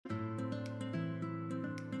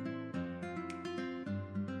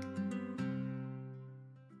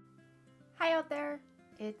Hi out there,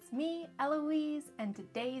 it's me, Eloise, and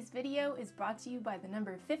today's video is brought to you by the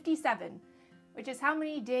number 57, which is how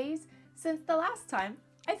many days since the last time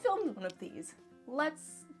I filmed one of these.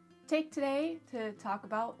 Let's take today to talk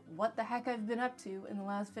about what the heck I've been up to in the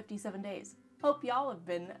last 57 days. Hope y'all have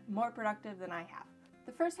been more productive than I have.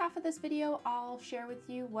 The first half of this video, I'll share with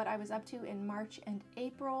you what I was up to in March and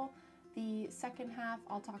April. The second half,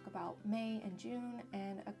 I'll talk about May and June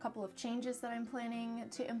and a couple of changes that I'm planning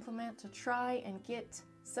to implement to try and get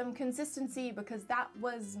some consistency, because that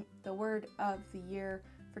was the word of the year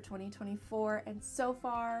for 2024, and so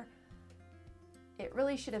far it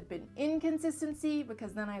really should have been inconsistency,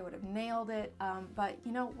 because then I would have nailed it, but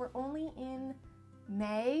you know, we're only in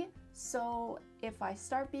May, so if I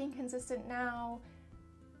start being consistent now,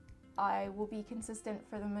 I will be consistent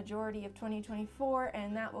for the majority of 2024,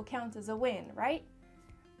 and that will count as a win, right?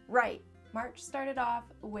 Right. March started off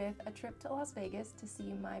with a trip to Las Vegas to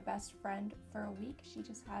see my best friend for a week. She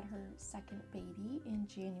just had her second baby in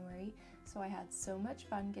January, so I had so much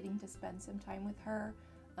fun getting to spend some time with her.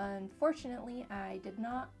 Unfortunately, I did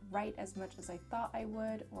not write as much as I thought I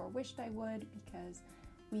would or wished I would, because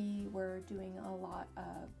we were doing a lot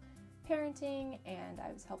of parenting and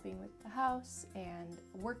I was helping with the house and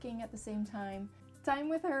working at the same time. Time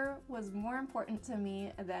with her was more important to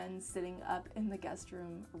me than sitting up in the guest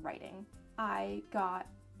room writing. I got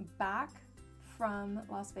back from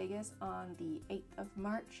Las Vegas on the 8th of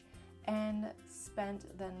March and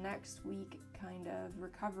spent the next week kind of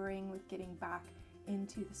recovering with getting back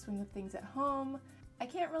into the swing of things at home. I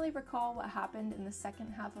can't really recall what happened in the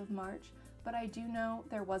second half of March, but I do know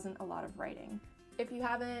there wasn't a lot of writing. If you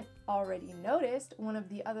haven't already noticed, one of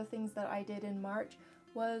the other things that I did in March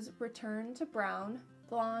was return to brown.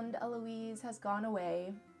 Blonde Eloise has gone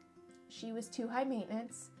away. She was too high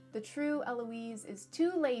maintenance. The true Eloise is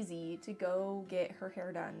too lazy to go get her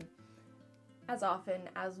hair done as often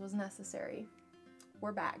as was necessary.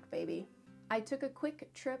 We're back, baby. I took a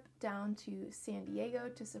quick trip down to San Diego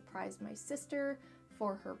to surprise my sister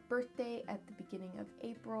for her birthday at the beginning of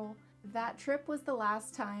April. That trip was the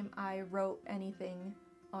last time I wrote anything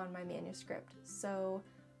on my manuscript. So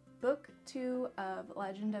book 2 of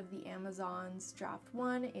Legend of the Amazons draft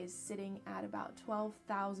 1 is sitting at about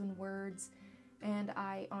 12,000 words, and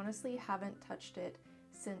I honestly haven't touched it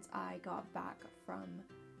since I got back from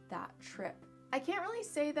that trip. I can't really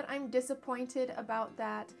say that I'm disappointed about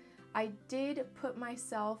that. I did put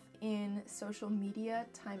myself in social media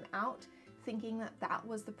timeout, thinking that that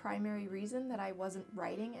was the primary reason that I wasn't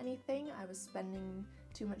writing anything. I was spending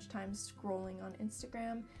too much time scrolling on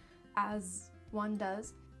Instagram, as one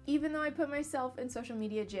does. Even though I put myself in social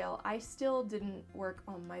media jail, I still didn't work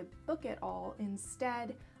on my book at all.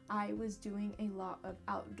 Instead, I was doing a lot of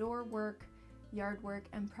outdoor work, yard work,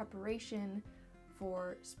 and preparation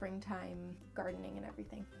for springtime gardening and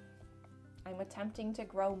everything. I'm attempting to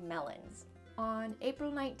grow melons. On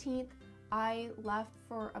April 19th, I left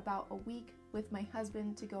for about a week with my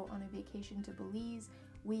husband to go on a vacation to Belize.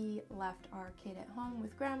 We left our kid at home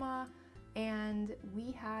with grandma and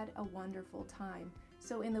we had a wonderful time.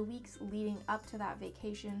 So in the weeks leading up to that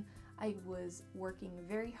vacation, I was working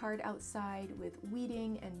very hard outside with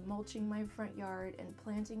weeding and mulching my front yard and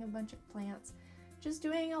planting a bunch of plants, just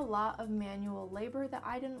doing a lot of manual labor that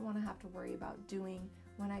I didn't want to have to worry about doing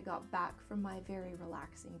when I got back from my very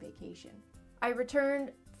relaxing vacation. I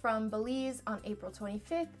returned from Belize on April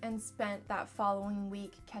 25th and spent that following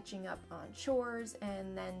week catching up on chores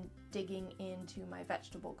and then digging into my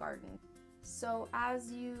vegetable garden. So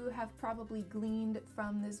as you have probably gleaned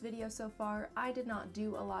from this video so far, I did not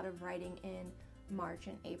do a lot of writing in March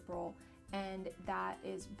and April, and that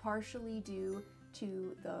is partially due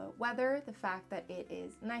to the weather, the fact that it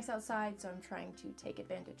is nice outside, so I'm trying to take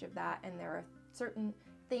advantage of that, and there are certain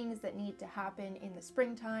things that need to happen in the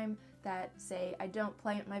springtime that say I don't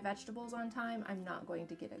plant my vegetables on time, I'm not going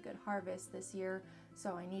to get a good harvest this year,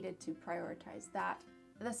 so I needed to prioritize that.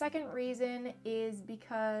 The second reason is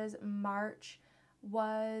because March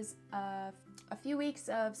was a few weeks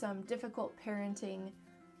of some difficult parenting.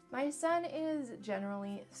 My son is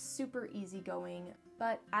generally super easygoing,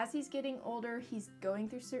 but as he's getting older, he's going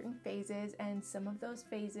through certain phases, and some of those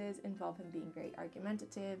phases involve him being very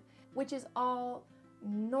argumentative, which is all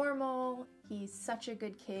normal. He's such a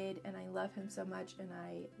good kid and I love him so much and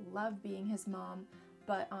I love being his mom,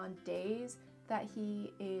 but on days that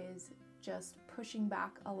he is just pushing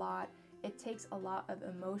back a lot, it takes a lot of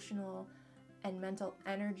emotional and mental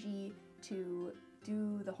energy to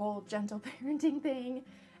do the whole gentle parenting thing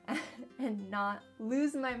and not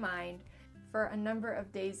lose my mind. For a number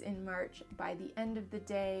of days in March, by the end of the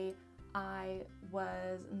day, I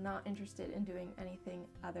was not interested in doing anything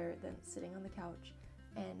other than sitting on the couch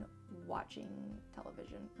and watching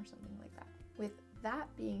television or something like that. With that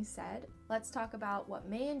being said, let's talk about what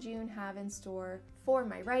May and June have in store for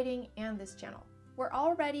my writing and this channel. We're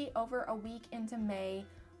already over a week into May.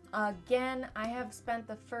 Again, I have spent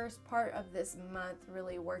the first part of this month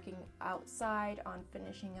really working outside on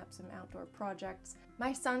finishing up some outdoor projects.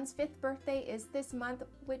 My son's 5th birthday is this month,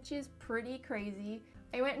 which is pretty crazy.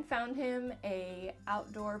 I went and found him a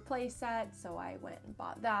outdoor play set, so I went and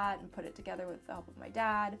bought that and put it together with the help of my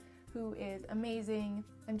dad, who is amazing.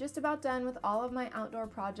 I'm just about done with all of my outdoor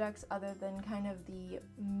projects other than kind of the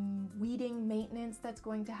weeding maintenance that's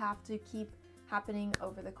going to have to keep happening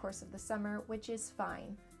over the course of the summer, which is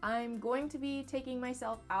fine. I'm going to be taking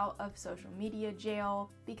myself out of social media jail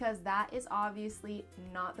because that is obviously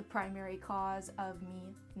not the primary cause of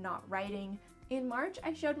me not writing. In March,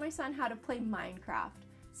 I showed my son how to play Minecraft.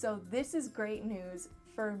 So this is great news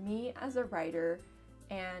for me as a writer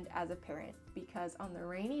and as a parent, because on the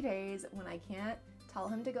rainy days when I can't tell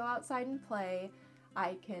him to go outside and play,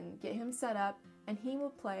 I can get him set up and he will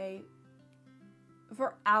play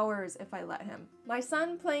for hours if I let him. My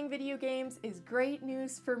son playing video games is great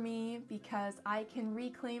news for me because I can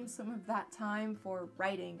reclaim some of that time for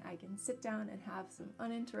writing. I can sit down and have some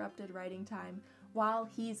uninterrupted writing time while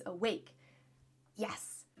he's awake.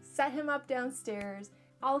 Yes! Set him up downstairs.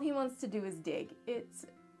 All he wants to do is dig. It's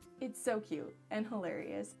so cute and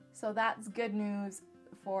hilarious. So that's good news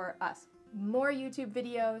for us. More YouTube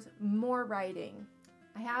videos, more writing.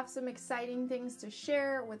 I have some exciting things to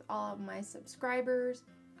share with all of my subscribers.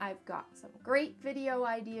 I've got some great video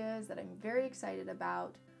ideas that I'm very excited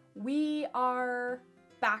about. We are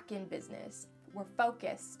back in business. We're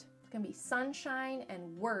focused. It's gonna be sunshine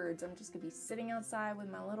and words. I'm just gonna be sitting outside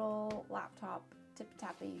with my little laptop,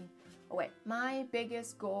 tip-tapping away. My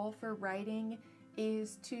biggest goal for writing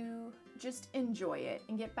is to just enjoy it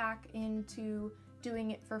and get back into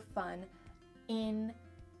doing it for fun. In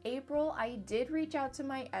April, I did reach out to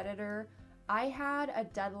my editor. I had a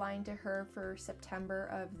deadline to her for September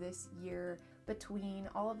of this year. Between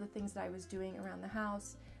all of the things that I was doing around the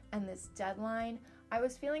house and this deadline, I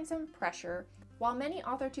was feeling some pressure. While many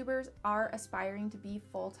author-tubers are aspiring to be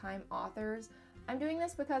full-time authors, I'm doing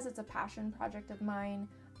this because it's a passion project of mine.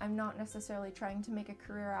 I'm not necessarily trying to make a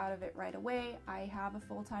career out of it right away. I have a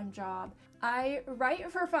full-time job. I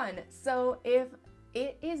write for fun, so if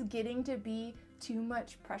it is getting to be too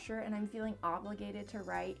much pressure and I'm feeling obligated to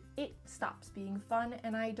write, it stops being fun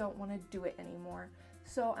and I don't want to do it anymore.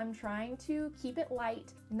 So I'm trying to keep it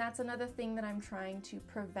light, and that's another thing that I'm trying to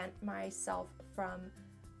prevent myself from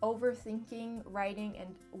overthinking writing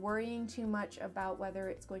and worrying too much about whether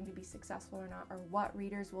it's going to be successful or not, or what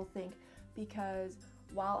readers will think, because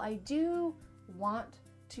while I do want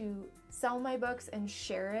to sell my books and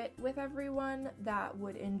share it with everyone that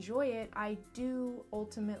would enjoy it, I do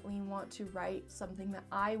ultimately want to write something that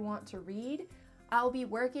I want to read. I'll be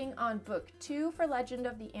working on book 2 for Legend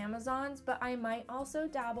of the Amazons, but I might also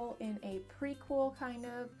dabble in a prequel kind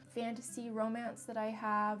of fantasy romance that I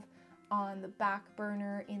have on the back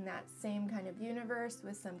burner in that same kind of universe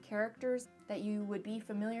with some characters that you would be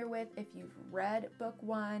familiar with if you've read book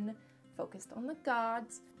 1, focused on the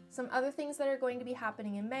gods. Some other things that are going to be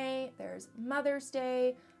happening in May: there's Mother's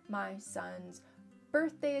Day, my son's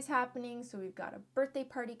birthday is happening, so we've got a birthday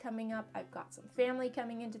party coming up. I've got some family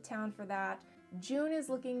coming into town for that. June is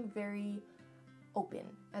looking very open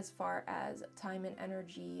as far as time and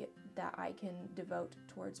energy that I can devote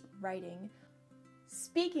towards writing.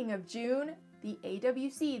 Speaking of June, the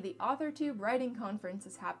AWC, the AuthorTube Writing Conference,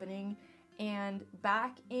 is happening, and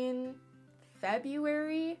back in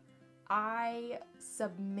February, I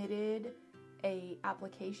submitted an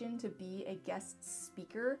application to be a guest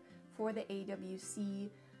speaker for the AWC,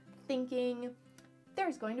 thinking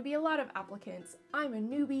there's going to be a lot of applicants. I'm a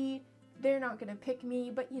newbie, they're not going to pick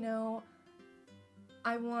me, but you know,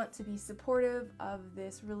 I want to be supportive of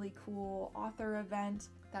this really cool author event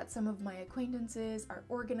that some of my acquaintances are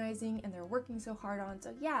organizing and they're working so hard on,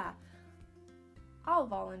 so yeah, I'll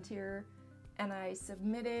volunteer. And I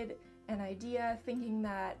submitted an idea thinking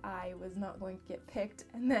that I was not going to get picked,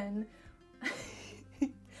 and then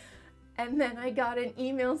I got an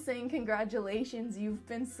email saying congratulations, you've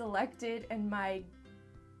been selected, and my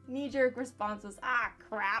knee-jerk response was, ah,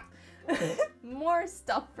 crap. More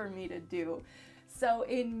stuff for me to do. So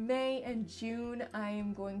in May and June, I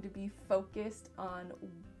am going to be focused on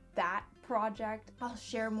that project. I'll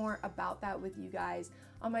share more about that with you guys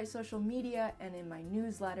on my social media and in my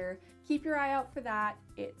newsletter. Keep your eye out for that.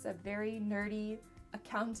 It's a very nerdy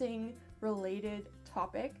accounting related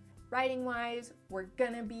topic. Writing wise, we're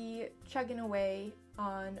gonna be chugging away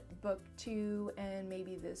on book 2 and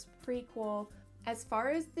maybe this prequel. As far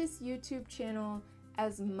as this YouTube channel,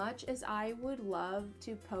 as much as I would love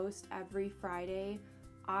to post every Friday,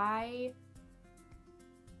 I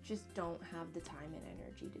just don't have the time and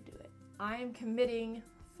energy to do it. I am committing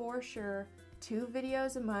for sure 2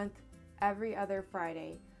 videos a month every other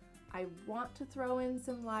Friday. I want to throw in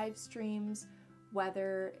some live streams,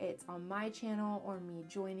 whether it's on my channel or me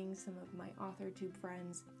joining some of my AuthorTube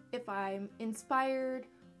friends. If I'm inspired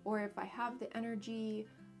or if I have the energy,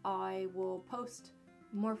 I will post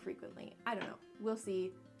more frequently. I don't know, we'll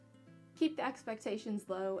see. Keep the expectations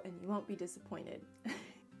low and you won't be disappointed.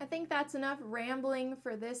 I think that's enough rambling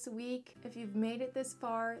for this week. If you've made it this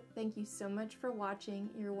far, thank you so much for watching.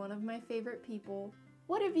 You're one of my favorite people.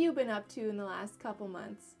 What have you been up to in the last couple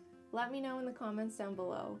months? Let me know in the comments down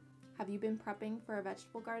below. Have you been prepping for a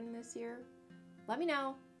vegetable garden this year? Let me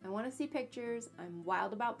know. I want to see pictures. I'm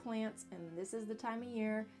wild about plants, and this is the time of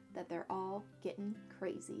year that they're all getting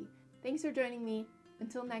crazy. Thanks for joining me.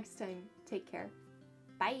 Until next time, take care.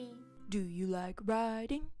 Bye. Do you like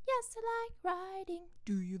writing? Yes, I like writing.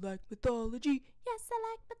 Do you like mythology? Yes, I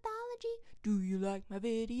like mythology. Do you like my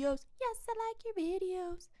videos? Yes, I like your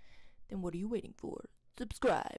videos. Then what are you waiting for? Subscribe.